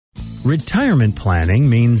Retirement planning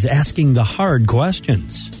means asking the hard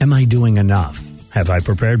questions. Am I doing enough? Have I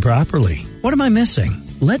prepared properly? What am I missing?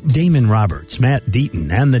 Let Damon Roberts, Matt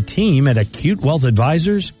Deaton, and the team at Acute Wealth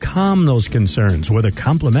Advisors calm those concerns with a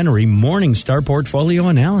complimentary Morningstar portfolio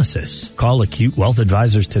analysis. Call Acute Wealth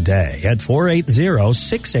Advisors today at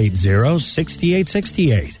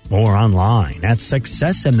 480-680-6868 or online at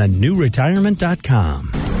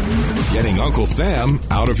successinthenewretirement.com. Getting Uncle Sam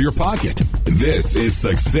out of your pocket. This is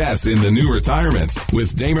Success in the New Retirement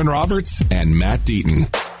with Damon Roberts and Matt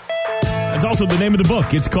Deaton. That's also the name of the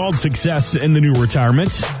book. It's called Success in the New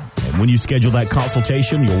Retirement. And when you schedule that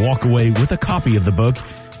consultation, you'll walk away with a copy of the book.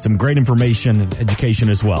 Some great information and education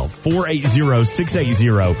as well.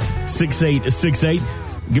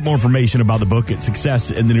 480-680-6868. Get more information about the book at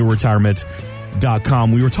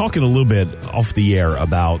successinthenewretirement.com. We were talking a little bit off the air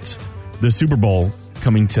about the Super Bowl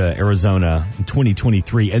coming to Arizona in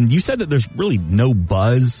 2023. And you said that there's really no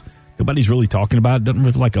buzz. Nobody's really talking about it. Doesn't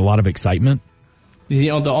really like a lot of excitement. You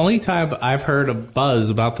know, the only time I've heard a buzz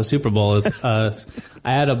about the Super Bowl is I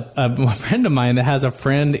had a friend of mine that has a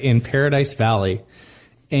friend in Paradise Valley,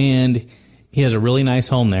 and he has a really nice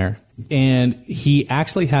home there. And he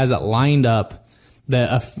actually has it lined up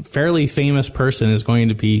that a fairly famous person is going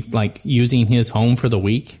to be like using his home for the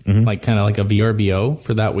week, like kind of like a VRBO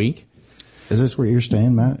for that week. Is this where you're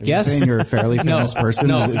staying, Matt? Are Yes. you saying you're a fairly famous person?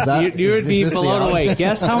 No, Is that, you would be blown away.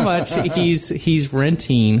 Guess how much he's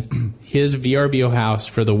renting his VRBO house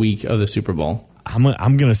for the week of the Super Bowl.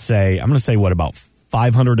 I'm gonna say what, about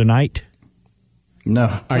 $500 a night?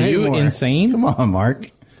 No. Are you insane? Come on,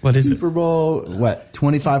 Mark. What is Super Bowl, what,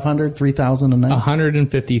 $2,500, $3,000 a night?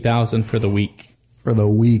 $150,000 for the week. For the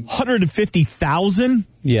week. $150,000?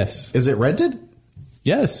 Yes. Is it rented?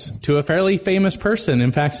 Yes, to a fairly famous person.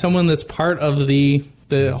 In fact, someone that's part of the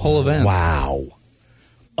whole event. Wow.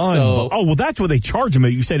 Well, that's what they charge them.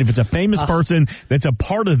 You said if it's a famous person that's a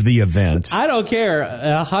part of the event. I don't care.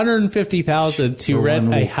 $150,000 to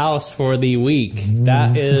rent a house for the week.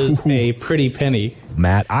 That is a pretty penny.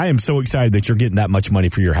 Matt, I am so excited that you're getting that much money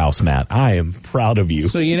for your house, Matt. I am proud of you.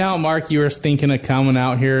 So, you know, Mark, you were thinking of coming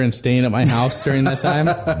out here and staying at my house during that time?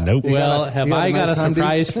 Nope. Well, I got a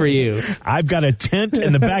surprise for you. I've got a tent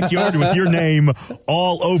in the backyard with your name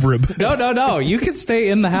all over it. No. You can stay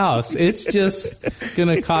in the house. It's just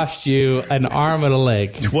going to cost you an arm and a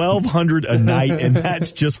leg. $1,200 a night, and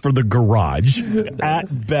that's just for the garage at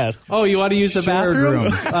best. Oh, you want to use the bathroom?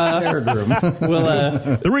 Shared room.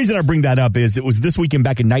 The reason I bring that up is it was this weekend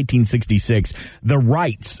back in 1966. The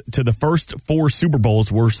rights to the first 4 Super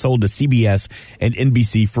Bowls were sold to CBS and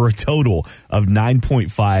NBC for a total of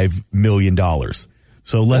 $9.5 million.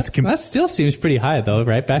 So that still seems pretty high, though,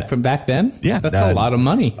 right? From back then? Yeah. That's a lot of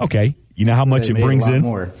money. Okay. You know how much it brings in?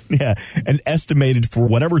 More. Yeah. And estimated for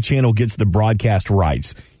whatever channel gets the broadcast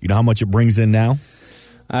rights. You know how much it brings in now?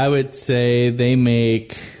 I would say they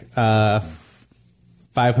make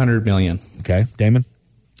 $500 million. Okay. Damon?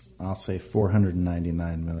 I'll say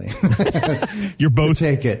 $499 million. You're both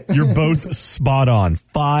take it. You're both spot on.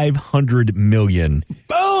 $500 million.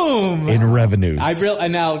 Boom! In revenues.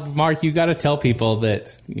 Now, Mark, you got to tell people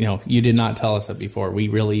that you did not tell us that before. We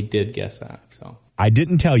really did guess that. So I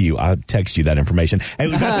didn't tell you. I'll text you that information. Hey,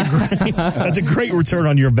 that's a great return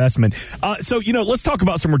on your investment. So let's talk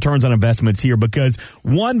about some returns on investments here, because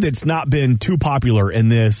one that's not been too popular in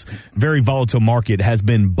this very volatile market has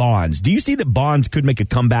been bonds. Do you see that bonds could make a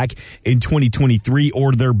comeback in 2023, or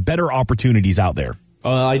are there better opportunities out there?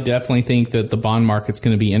 Well, I definitely think that the bond market's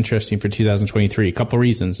going to be interesting for 2023. A couple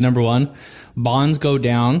reasons. Number one, bonds go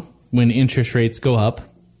down when interest rates go up,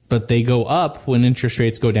 but they go up when interest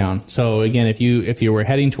rates go down. So again, if you were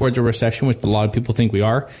heading towards a recession, which a lot of people think we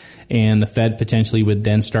are, and the Fed potentially would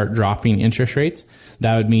then start dropping interest rates,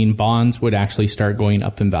 that would mean bonds would actually start going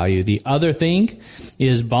up in value. The other thing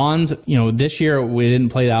is bonds, this year we didn't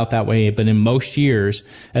play it out that way, but in most years,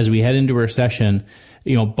 as we head into a recession,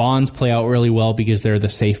 bonds play out really well because they're the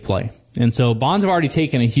safe play. And so bonds have already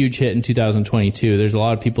taken a huge hit in 2022. There's a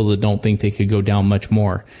lot of people that don't think they could go down much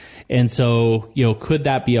more. And so, could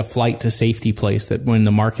that be a flight to safety place that when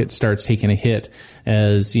the market starts taking a hit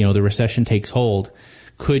as, the recession takes hold,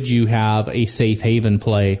 could you have a safe haven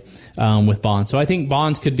play with bonds? So I think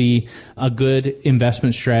bonds could be a good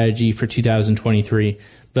investment strategy for 2023.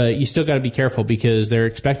 But you still got to be careful because they're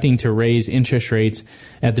expecting to raise interest rates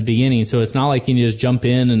at the beginning. So it's not like you can just jump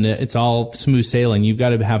in and it's all smooth sailing. You've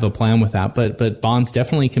got to have a plan with that. But bonds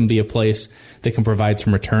definitely can be a place that can provide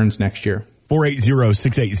some returns next year.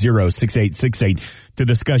 480-680-6868 to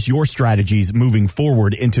discuss your strategies moving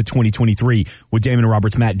forward into 2023 with Damon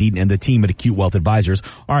Roberts, Matt Deaton, and the team at Acute Wealth Advisors.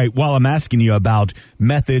 All right, while I'm asking you about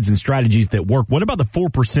methods and strategies that work, what about the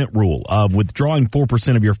 4% rule of withdrawing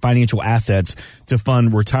 4% of your financial assets to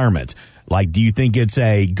fund retirement? Like, do you think it's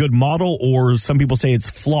a good model, or some people say it's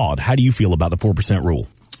flawed? How do you feel about the 4% rule?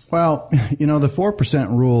 Well, the 4%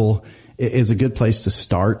 rule is a good place to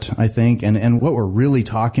start, I think. And what we're really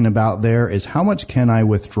talking about there is how much can I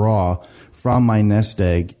withdraw from my nest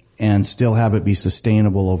egg and still have it be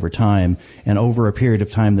sustainable over time and over a period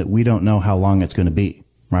of time that we don't know how long it's going to be,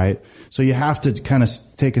 right? So you have to kind of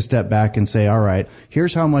take a step back and say, all right,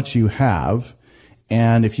 here's how much you have.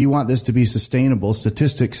 And if you want this to be sustainable,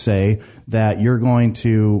 statistics say that you're going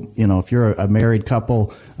to, if you're a married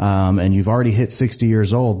couple and you've already hit 60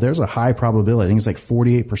 years old, there's a high probability, I think it's like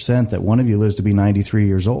 48%, that one of you lives to be 93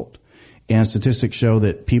 years old. And statistics show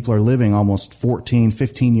that people are living almost 14,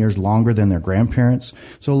 15 years longer than their grandparents.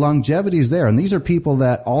 So longevity is there. And these are people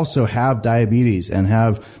that also have diabetes and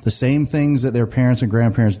have the same things that their parents and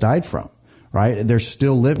grandparents died from. Right? They're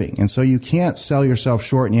still living. And so you can't sell yourself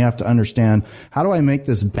short, and you have to understand, how do I make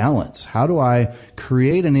this balance? How do I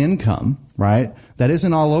create an income, right, that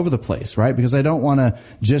isn't all over the place, right? Because I don't want to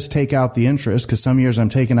just take out the interest, because some years I'm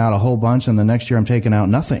taking out a whole bunch and the next year I'm taking out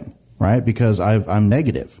nothing, right? Because I'm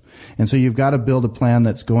negative. And so you've got to build a plan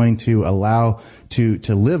that's going to allow to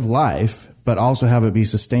live life, but also have it be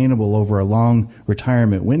sustainable over a long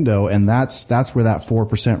retirement window. And that's where that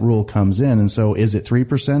 4% rule comes in. And so is it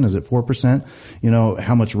 3%? Is it 4%?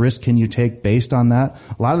 How much risk can you take based on that?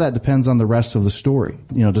 A lot of that depends on the rest of the story.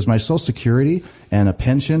 Does my Social Security and a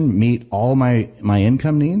pension meet all my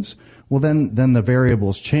income needs? Well, then the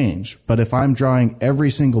variables change. But if I'm drawing every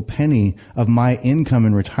single penny of my income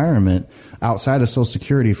in retirement outside of Social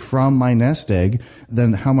Security from my nest egg,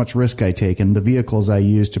 then how much risk I take and the vehicles I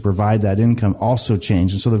use to provide that income also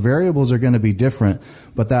change. And so the variables are going to be different,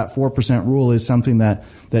 but that 4% rule is something that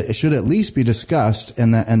it should at least be discussed.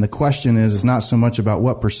 And the question is not so much about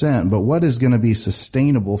what percent, but what is going to be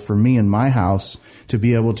sustainable for me in my house to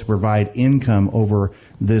be able to provide income over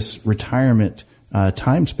this retirement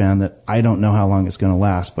time span that I don't know how long it's going to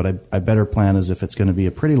last, but I better plan as if it's going to be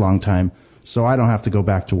a pretty long time, so I don't have to go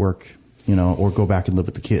back to work, or go back and live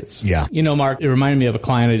with the kids. Yeah. Mark, it reminded me of a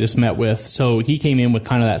client I just met with. So he came in with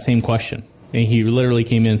kind of that same question. And he literally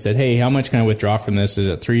came in and said, hey, how much can I withdraw from this? Is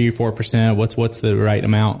it 3 or 4%? What's the right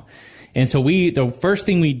amount? And so the first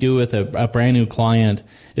thing we do with a brand new client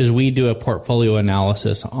is we do a portfolio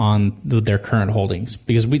analysis on their current holdings,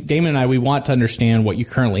 because Damon and I, we want to understand what you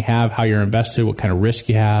currently have, how you're invested, what kind of risk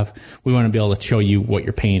you have. We want to be able to show you what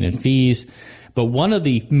you're paying in fees. But one of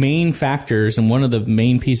the main factors and one of the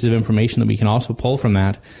main pieces of information that we can also pull from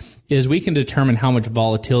that is we can determine how much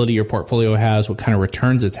volatility your portfolio has, what kind of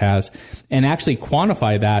returns it has, and actually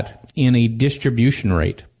quantify that in a distribution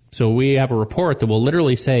rate. So we have a report that will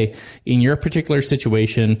literally say, in your particular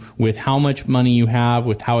situation, with how much money you have,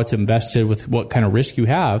 with how it's invested, with what kind of risk you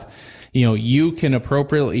have, you can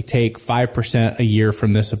appropriately take 5% a year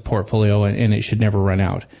from this portfolio, and it should never run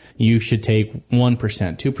out. You should take 1%, 2%,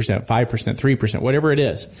 5%, 3%, whatever it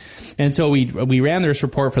is. And so we ran this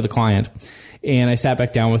report for the client, and I sat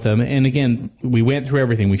back down with them. And again, we went through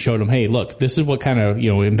everything. We showed them, hey, look, this is what kind of,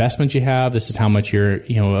 investments you have. This is how much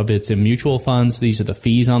of it's in mutual funds. These are the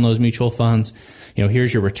fees on those mutual funds.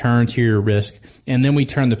 Here's your returns, here's your risk. And then we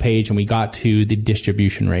turned the page and we got to the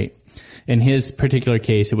distribution rate. In his particular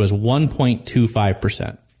case, it was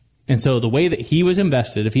 1.25%. And so the way that he was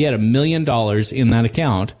invested, if he had $1 million in that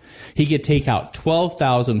account, he could take out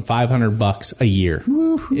 $12,500 a year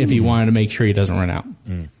if he wanted to make sure he doesn't run out.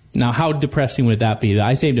 Mm. Now, how depressing would that be?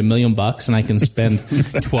 I saved $1 million and I can spend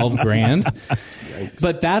 $12,000.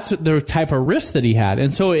 But that's the type of risk that he had.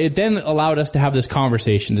 And so it then allowed us to have this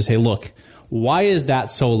conversation to say, look, why is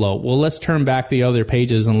that so low? Well, let's turn back the other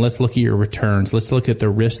pages and let's look at your returns. Let's look at the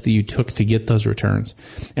risk that you took to get those returns.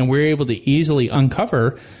 And we're able to easily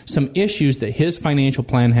uncover some issues that his financial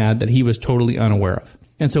plan had that he was totally unaware of.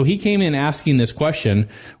 And so he came in asking this question.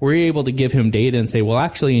 We're able to give him data and say, well,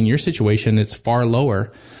 actually, in your situation, it's far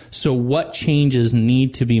lower. So what changes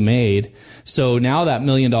need to be made? So now that $1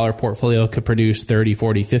 million portfolio could produce $30,000,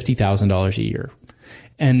 $40,000, $50,000 a year.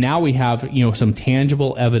 And now we have, some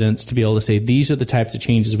tangible evidence to be able to say, these are the types of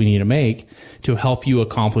changes we need to make to help you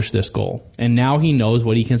accomplish this goal. And now he knows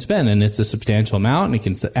what he can spend, and it's a substantial amount, and he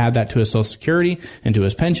can add that to his Social Security and to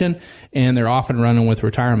his pension, and they're off and running with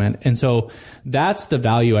retirement. And so that's the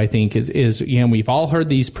value, I think, is we've all heard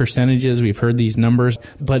these percentages, we've heard these numbers,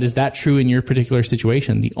 but is that true in your particular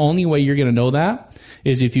situation? The only way you're going to know that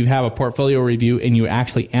is if you have a portfolio review and you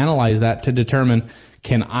actually analyze that to determine,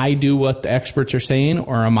 can I do what the experts are saying,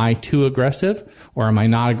 or am I too aggressive, or am I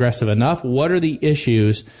not aggressive enough? What are the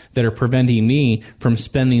issues that are preventing me from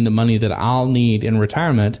spending the money that I'll need in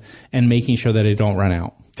retirement and making sure that I don't run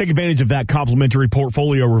out? Take advantage of that complimentary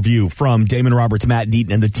portfolio review from Damon Roberts, Matt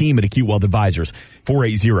Deaton, and the team at Acute Wealth Advisors.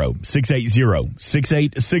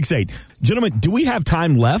 480-680-6868. Gentlemen, do we have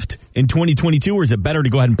time left in 2022, or is it better to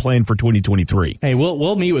go ahead and plan for 2023? Hey,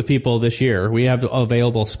 we'll meet with people this year. We have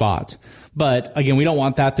available spots. But again, we don't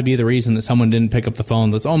want that to be the reason that someone didn't pick up the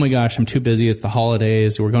phone. That's, oh my gosh, I'm too busy. It's the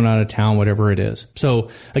holidays. We're going out of town, whatever it is. So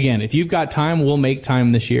again, if you've got time, we'll make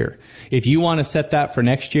time this year. If you want to set that for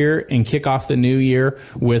next year and kick off the new year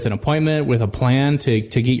with an appointment, with a plan to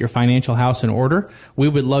get your financial house in order, we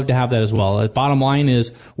would love to have that as well. The bottom line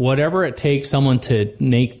is, whatever it takes someone to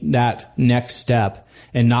make that next step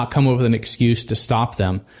and not come up with an excuse to stop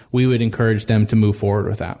them, we would encourage them to move forward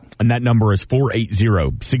with that. And that number is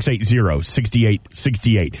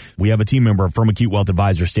 480-680-6868. We have a team member from Acute Wealth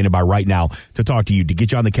Advisors standing by right now to talk to you, to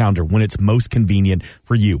get you on the calendar when it's most convenient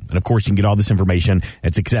for you. And of course, you can get all this information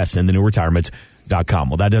at successintheNewRetirement.com.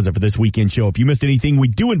 Well, that does it for this weekend show. If you missed anything, we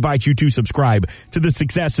do invite you to subscribe to the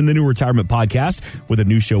Success in the New Retirement podcast with a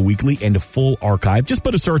new show weekly and a full archive. Just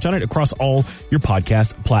put a search on it across all your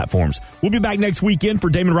podcast platforms. We'll be back next weekend. For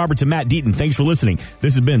Damon Roberts and Matt Deaton, thanks for listening.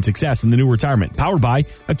 This has been Success in the New Retirement, powered by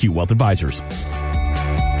Acute Wealth Advisors.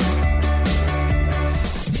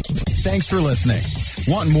 Thanks for listening.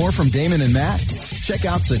 Want more from Damon and Matt? Check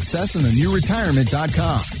out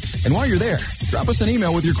successintheNewRetirement.com. And while you're there, drop us an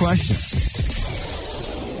email with your questions.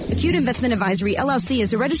 Acute Investment Advisory, LLC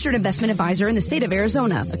is a registered investment advisor in the state of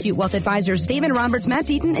Arizona. Acute Wealth Advisors Damon Roberts, Matt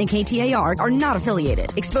Deaton, and KTAR are not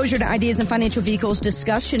affiliated. Exposure to ideas and financial vehicles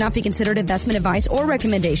discussed should not be considered investment advice or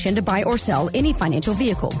recommendation to buy or sell any financial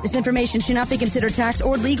vehicle. This information should not be considered tax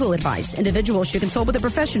or legal advice. Individuals should consult with a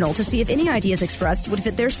professional to see if any ideas expressed would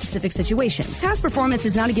fit their specific situation. Past performance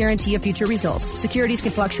is not a guarantee of future results. Securities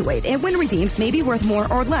can fluctuate, and when redeemed, may be worth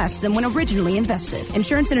more or less than when originally invested.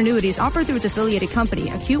 Insurance and annuities offered through its affiliated company,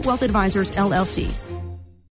 Acute Wealth Advisors, LLC.